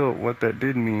 Still, what that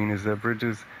did mean is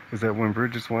that when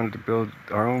Bridges wanted to build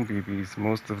our own BBs,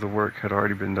 most of the work had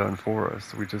already been done for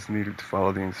us. We just needed to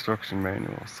follow the instruction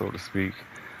manual, so to speak.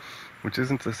 Which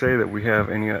isn't to say that we have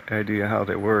any idea how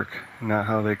they work, not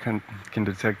how they can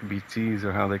detect BTs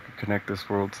or how they can connect this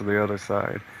world to the other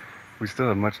side. We still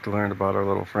have much to learn about our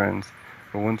little friends.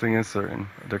 But one thing is certain,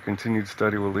 their continued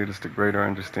study will lead us to greater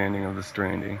understanding of the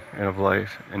stranding, and of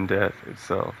life and death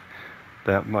itself.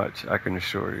 That much I can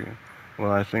assure you. Well,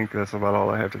 I think that's about all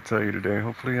I have to tell you today.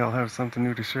 Hopefully I'll have something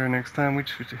new to share next time we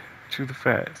chew the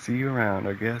fat. See you around,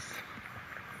 I guess.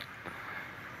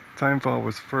 Timefall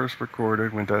was first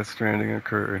recorded when Death Stranding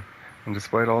occurred, and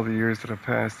despite all the years that have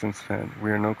passed since then,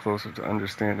 we are no closer to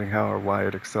understanding how or why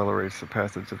it accelerates the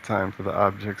passage of time for the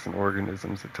objects and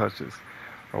organisms it touches,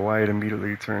 or why it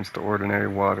immediately turns to ordinary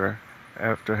water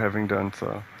after having done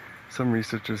so. Some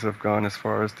researchers have gone as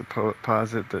far as to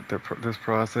posit that this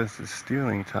process is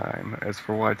stealing time. As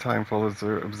for why timefall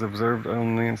is observed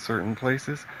only in certain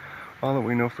places, all that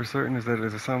we know for certain is that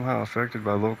it is somehow affected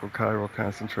by local chiral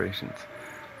concentrations.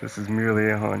 This is merely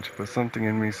a hunch, but something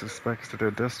in me suspects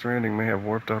that Death Stranding may have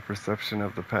warped our perception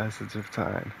of the passage of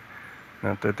time.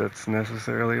 Not that that's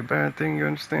necessarily a bad thing, you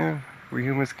understand? We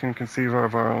humans can conceive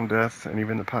of our own deaths and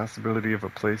even the possibility of a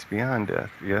place beyond death,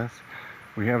 yes?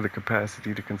 We have the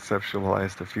capacity to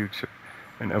conceptualize the future,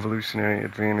 an evolutionary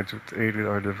advantage which aided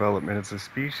our development as a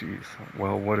species.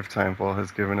 Well, what if Timefall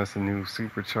has given us a new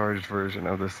supercharged version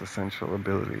of this essential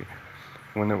ability?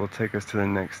 One that will take us to the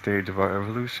next stage of our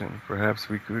evolution. Perhaps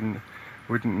we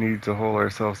wouldn't need to hole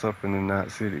ourselves up in the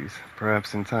knot cities.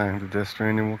 Perhaps in time, the Death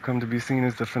Stranding will come to be seen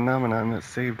as the phenomenon that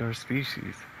saved our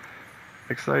species.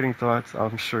 Exciting thoughts,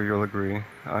 I'm sure you'll agree.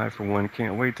 I, for one,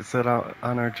 can't wait to set out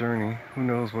on our journey. Who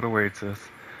knows what awaits us?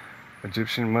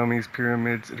 Egyptian mummies,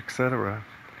 pyramids, etc.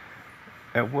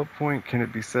 At what point can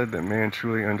it be said that man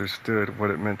truly understood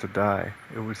what it meant to die?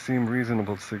 It would seem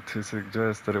reasonable to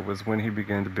suggest that it was when he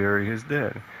began to bury his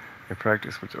dead, a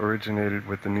practice which originated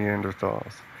with the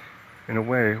Neanderthals. In a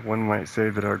way, one might say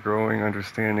that our growing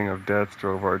understanding of death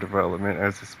drove our development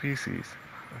as a species.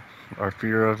 Our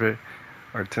fear of it,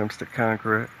 our attempts to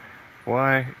conquer it.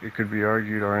 Why, it could be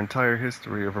argued our entire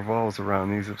history revolves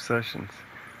around these obsessions.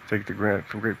 Take the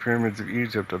Great Pyramids of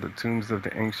Egypt or the tombs of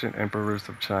the ancient emperors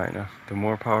of China. The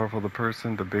more powerful the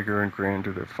person, the bigger and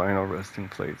grander their final resting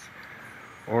place.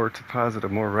 Or, to posit a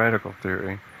more radical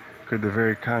theory, could the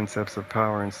very concepts of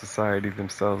power and society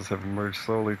themselves have emerged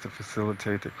solely to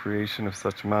facilitate the creation of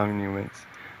such monuments,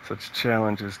 such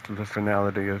challenges to the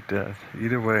finality of death?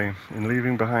 Either way, in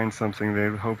leaving behind something they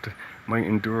hoped might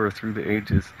endure through the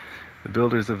ages, the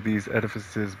builders of these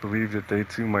edifices believed that they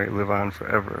too might live on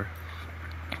forever.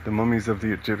 The mummies of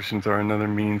the Egyptians are another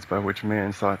means by which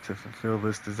man sought to fulfill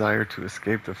this desire to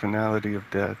escape the finality of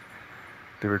death.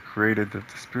 They were created that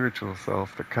the spiritual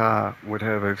self, the Ka, would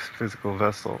have a physical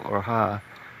vessel, or Ha,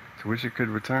 to which it could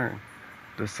return.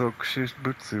 The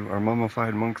Sokushibutsu, or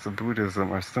mummified monks of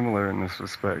Buddhism, are similar in this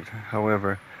respect.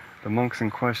 However, the monks in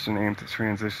question aim to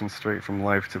transition straight from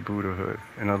life to Buddhahood,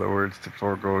 in other words, to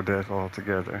forego death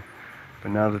altogether. But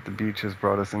now that the beach has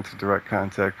brought us into direct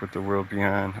contact with the world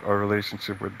beyond, our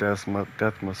relationship with death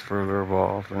must further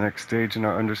evolve. The next stage in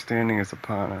our understanding is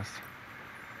upon us.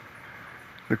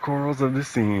 The corals of the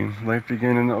sea, life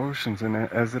began in the oceans, and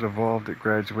as it evolved, it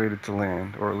graduated to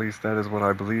land, or at least that is what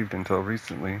I believed until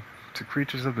recently. To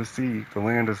creatures of the sea, the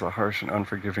land is a harsh and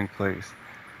unforgiving place.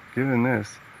 Given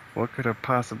this, what could have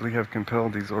possibly have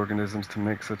compelled these organisms to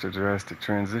make such a drastic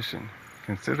transition?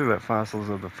 Consider that fossils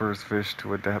of the first fish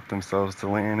to adapt themselves to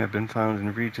land have been found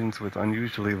in regions with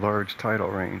unusually large tidal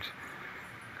range.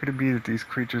 Could it be that these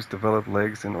creatures developed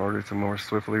legs in order to more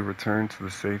swiftly return to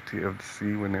the safety of the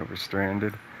sea when they were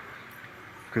stranded?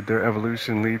 Could their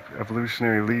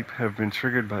evolutionary leap have been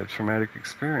triggered by a traumatic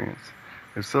experience?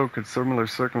 If so, could similar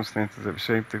circumstances have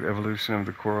shaped the evolution of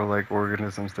the coral-like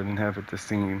organisms that inhabit the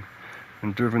sea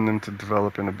and driven them to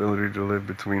develop an ability to live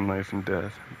between life and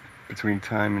death, between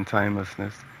time and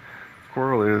timelessness?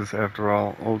 Coral is, after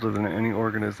all, older than any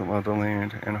organism of the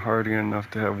land and hardy enough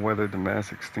to have weathered the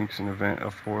mass extinction event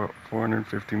of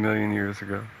 450 million years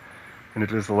ago. And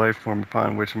it is a life form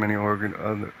upon which many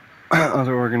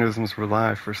other organisms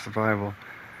rely for survival.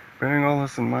 Bearing all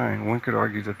this in mind, one could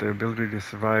argue that their ability to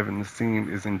survive in the sea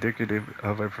is indicative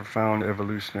of a profound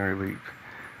evolutionary leap.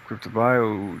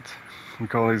 Cryptobiotes, we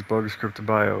call these bugs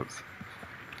cryptobiotes.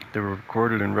 They were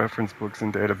recorded in reference books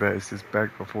and databases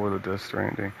back before the Death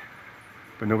Stranding,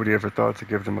 but nobody ever thought to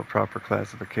give them a proper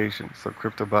classification, so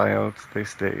cryptobiotes, they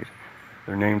stayed.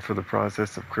 They're named for the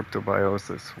process of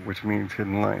cryptobiosis, which means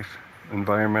hidden life.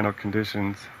 Environmental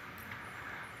conditions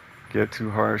get too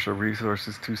harsh or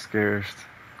resources too scarce.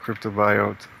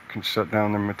 Cryptobiotes can shut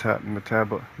down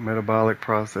their metabolic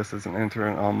processes and enter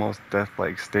an almost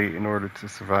death-like state in order to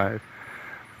survive.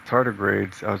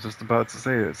 Tardigrades, I was just about to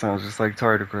say it sounds just like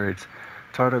tardigrades.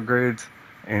 Tardigrades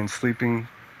and sleeping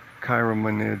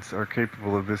chiromanids are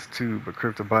capable of this too, but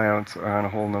cryptobiotes are on a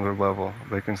whole nother level.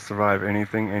 They can survive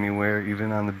anything, anywhere,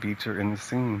 even on the beach or in the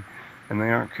sea, and they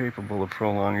aren't capable of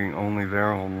prolonging only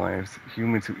their own lives.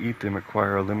 Humans who eat them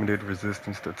acquire a limited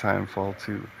resistance to timefall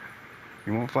too.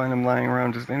 You won't find them lying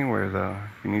around just anywhere though.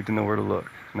 You need to know where to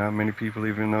look. Not many people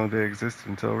even know they exist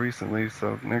until recently,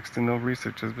 so next to no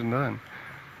research has been done.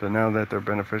 But now that their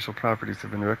beneficial properties have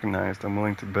been recognized, I'm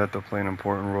willing to bet they'll play an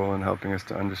important role in helping us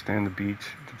to understand the beach,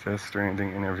 the Death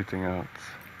Stranding, and everything else.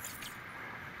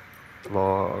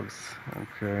 Logs.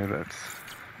 Okay, that's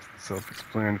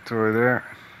self-explanatory there.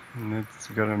 And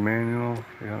we got a manual,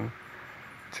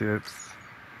 tips,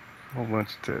 a whole bunch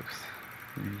of tips.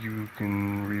 You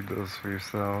can read those for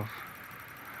yourself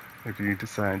if you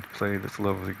decide to play this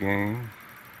lovely game.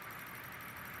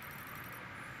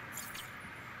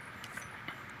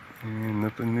 And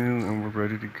nothing new, and we're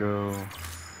ready to go.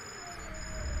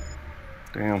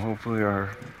 Damn, hopefully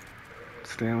our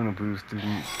stamina boost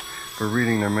didn't... For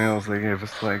reading their mails, they gave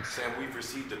us like... Sam, we've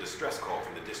received a distress call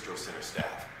from the distro center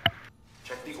staff.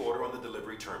 Check the order on the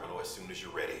delivery terminal as soon as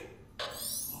you're ready.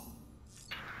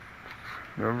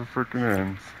 Never freaking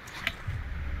ends.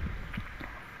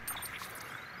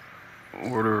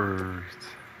 Orders.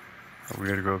 Oh, we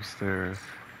gotta go upstairs.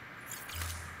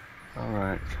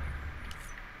 Alright.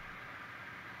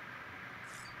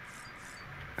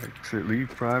 Exit, leave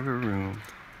private room.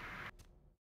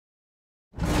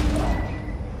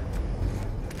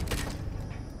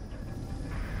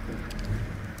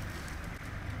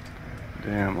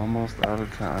 Damn, almost out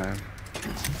of time.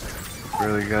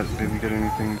 Didn't get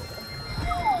anything.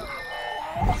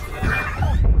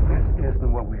 This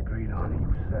isn't what we agreed on.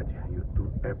 You said you'd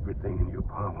do everything in your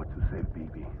power to save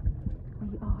BB.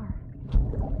 We are.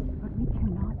 But we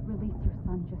cannot release your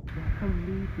son just yet.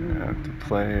 Believe me. I have to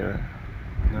play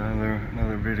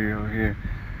another video here.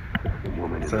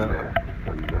 So,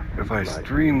 if I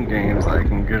stream games, I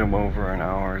can get them over an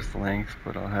hour's length,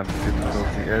 but I'll have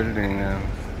difficulty editing them.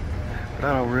 But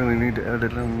I don't really need to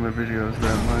edit them the videos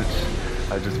that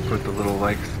much. I just put the little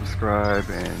like, subscribe,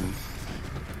 and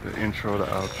the intro to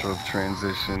outro,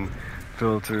 transition,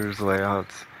 filters,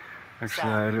 layouts.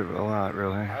 Actually, I edit a lot,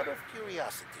 really. Out of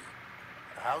curiosity,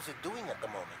 how's it doing at the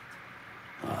moment?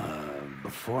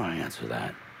 Before I answer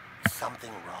that...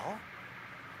 Something wrong?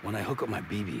 When I hook up my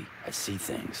BB, I see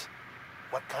things.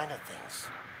 What kind of things?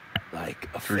 Like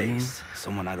a Dream? face,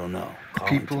 someone I don't know,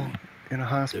 calling People to me. in a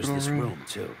hospital There's this room. room,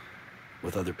 too,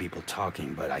 with other people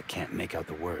talking, but I can't make out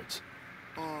the words.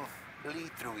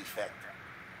 Lead-through effect.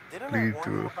 Didn't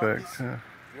Lead-through effect, huh?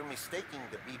 You're mistaking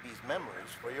the BB's memories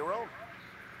for your own.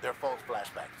 They're false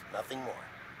flashbacks, nothing more.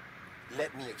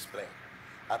 Let me explain.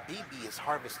 A BB is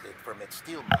harvested from its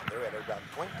steel mother at around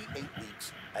 28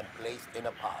 weeks and placed in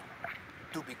a pod.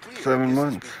 To be clear, 7 this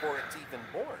months. is before it's even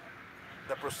born.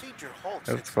 The procedure halts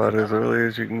That's its about as development. early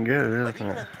as you can get it, But isn't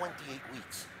even it? at 28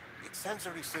 weeks, its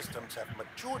sensory systems have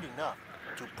matured enough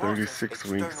to process 36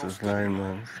 weeks external is stimuli. 9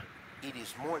 months. It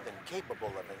is more than capable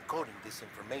of encoding this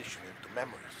information into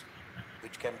memories,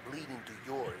 which can bleed into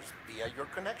yours via your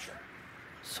connection.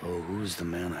 So who's the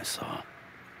man I saw?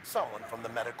 Someone from the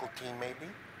medical team, maybe?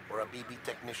 Or a BB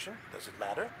technician? Does it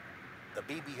matter? The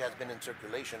BB has been in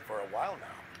circulation for a while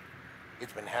now.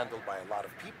 It's been handled by a lot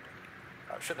of people.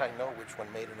 How should I know which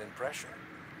one made an impression?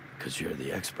 'Cause you're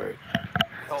the expert.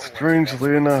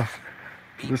 Strangely enough,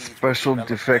 this special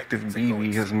defective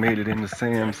BB has made it into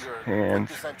Sam's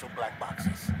hands.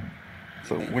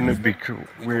 So wouldn't it be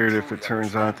weird if it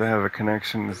turns out to have a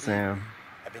connection to Sam?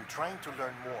 I've been trying to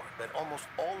learn more, but almost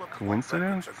all of the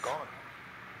Coincidence? records are gone.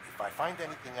 If I find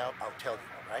anything out, I'll tell you,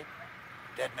 all right?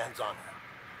 Dead man's honor.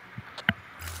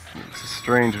 It's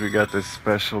strange we got this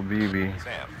special BB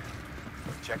Sam,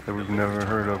 check that we've never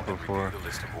heard of before.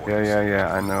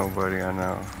 Yeah, I know, buddy, I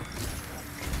know.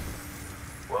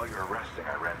 While you're resting,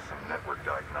 I ran some network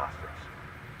diagnostics.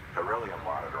 Beryllium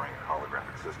monitoring and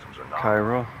holographic systems are not...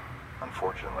 Chiral?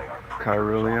 Unfortunately, our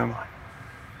Chiralium?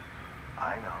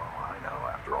 I know.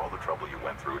 After all the trouble you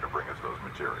went through to bring us those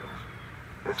materials.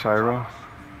 This is Chiro? us.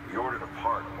 We ordered a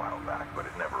part a while back, but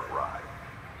it never arrived.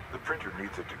 The printer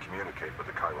needs it to communicate with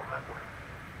the chiral network.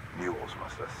 Mules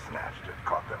must have snatched it,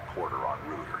 caught that porter en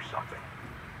route or something.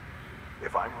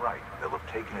 If I'm right, they'll have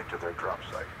taken it to their drop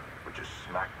site, which is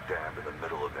smack dab in the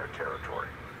middle of their territory.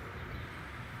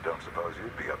 Don't suppose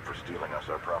you'd be up for stealing us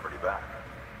our property back?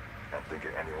 Can't think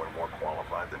of anyone more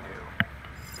qualified than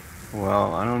you.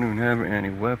 Well, I don't even have any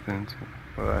weapons,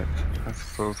 but I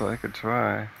suppose I could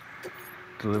try.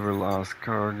 Deliver lost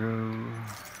cargo.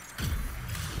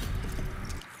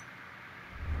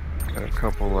 Got a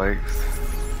couple likes.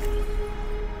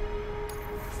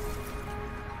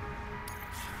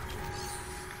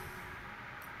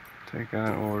 Take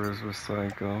on orders,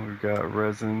 recycle. We've got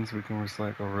resins, we can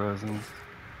recycle resins.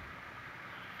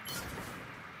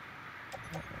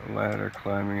 Ladder,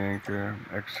 climbing anchor,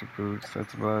 extra boots,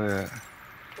 that's about it.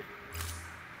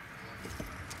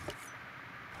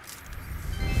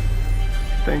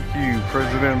 Thank you,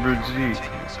 President Brigitte.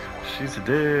 She's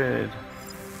dead.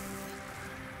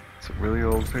 It's a really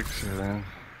old picture then.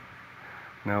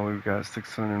 Now we've got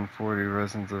 640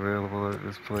 resins available at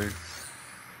this place.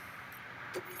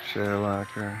 Share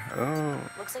locker. Oh.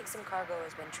 Looks like some cargo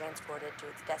has been transported to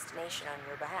its destination on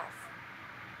your behalf.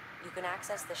 You can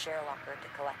access the share locker to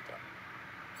collect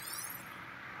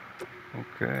it.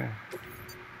 Okay.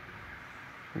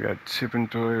 We got Chip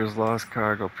and Toyer's lost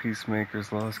cargo,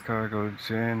 Peacemaker's lost cargo,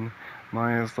 Jen,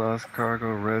 Maya's lost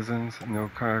cargo, resins, no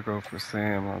cargo for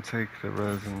Sam. I'll take the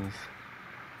resins.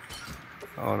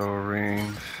 Auto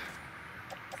range.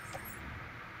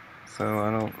 So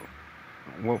I don't.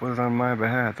 What was on my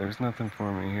behalf? There's nothing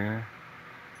for me here.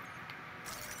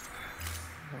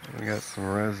 We got some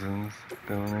resins.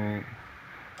 Donate.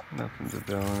 Nothing to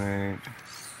donate.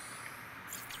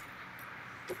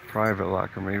 Private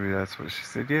locker, maybe that's what she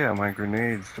said. Yeah, my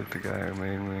grenades that the guy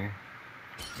made me.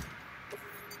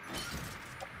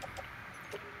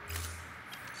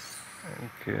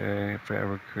 Okay,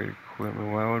 fabricate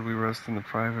equipment. Why would we rest in the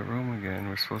private room again?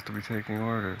 We're supposed to be taking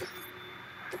orders.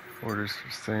 Orders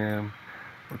for Sam.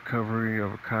 Recovery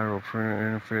of a chiral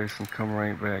printer interface and come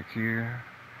right back here.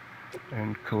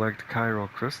 And collect chiral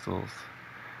crystals.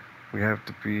 We have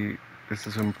to be... This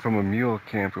is from a mule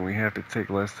camp, and we have to take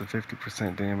less than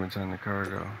 50% damage on the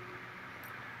cargo.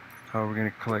 How are we going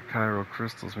to collect chiral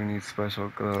crystals? We need special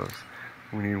gloves.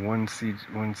 We need 1 C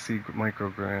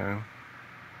microgram.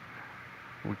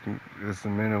 We can, as the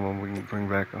minimum, we can bring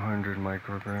back 100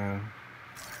 microgram.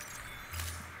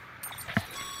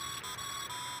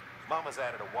 Mama's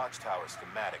added a watchtower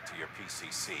schematic to your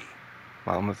PCC.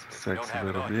 Mama's a sexy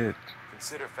little bitch.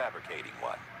 Consider fabricating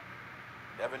one.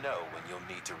 Never know when you'll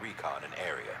need to recon an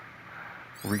area.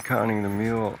 Reconning the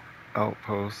mule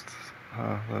outposts.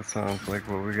 Huh, that sounds like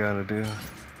what we gotta do.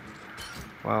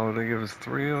 Wow, they give us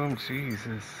 3 of them?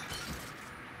 Jesus.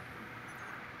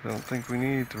 Don't think we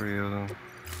need 3 of them.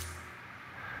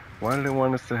 Why do they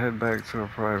want us to head back to a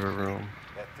private room?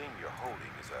 That thing you're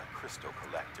holding is a crystal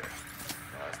collector.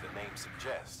 Now, as the name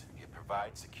suggests, it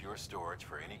provides secure storage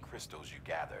for any crystals you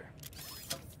gather.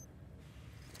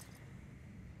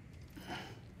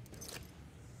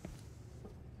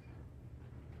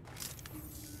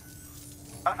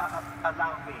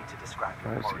 Allow me to describe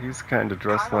it. He's kind of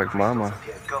dressed like Mama.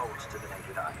 Appear gold to the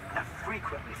naked eye and are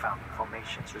frequently found in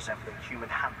formations resembling human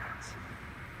handprints.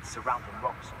 Surrounding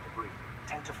rocks and debris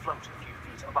tend to float a few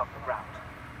feet above the ground.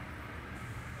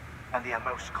 And they are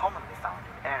most commonly found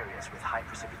in areas with high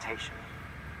precipitation.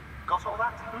 Got all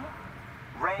that?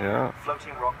 Rain,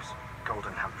 floating rocks,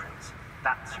 golden handprints.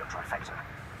 That's your trifecta.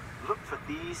 Look for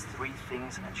these 3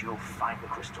 things and you'll find the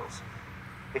crystals.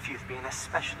 If you've been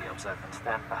especially observant,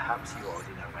 then perhaps you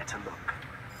already know where to look.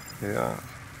 Yeah.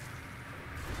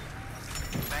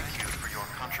 Thank you for your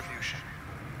contribution.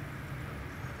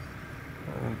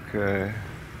 Okay.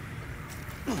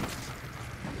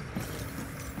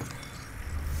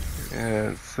 Yeah,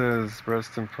 it says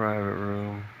rest in private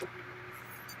room.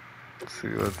 Let's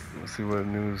see what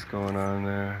news going on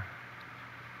there.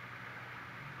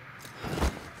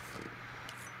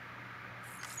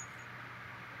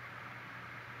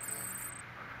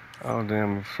 Oh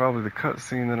damn, it's probably the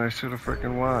cutscene that I should have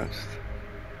freaking watched.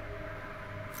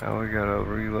 Now we gotta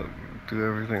do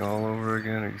everything all over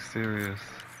again, are you serious?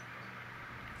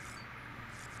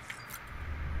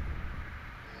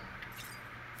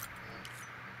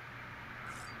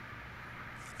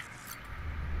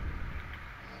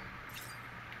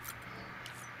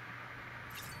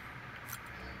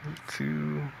 Are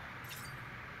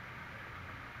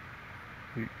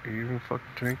you even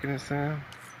fucking drinking it, Sam?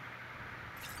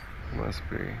 Must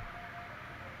be.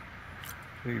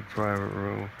 Need private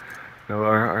room. No,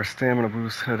 our stamina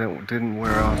boost didn't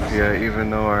wear off yet,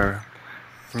 even though our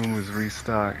room was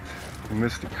restocked. We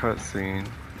missed the cutscene.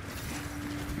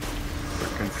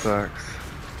 Freaking sucks.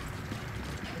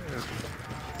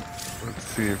 Let's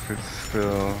see if it's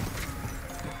still.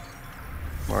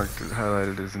 marked it,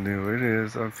 highlighted as new. It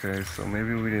is, okay, so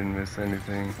maybe we didn't miss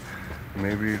anything.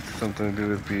 Maybe it's something to do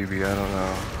with BB, I don't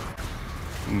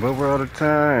know. But we're out of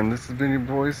time. This has been your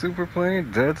boy Super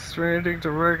playing Death Stranding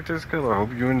Director's Cut. I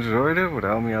hope you enjoyed it. Would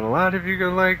help me out a lot if you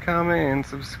could like, comment, and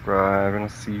subscribe. And I'll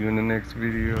see you in the next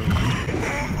video.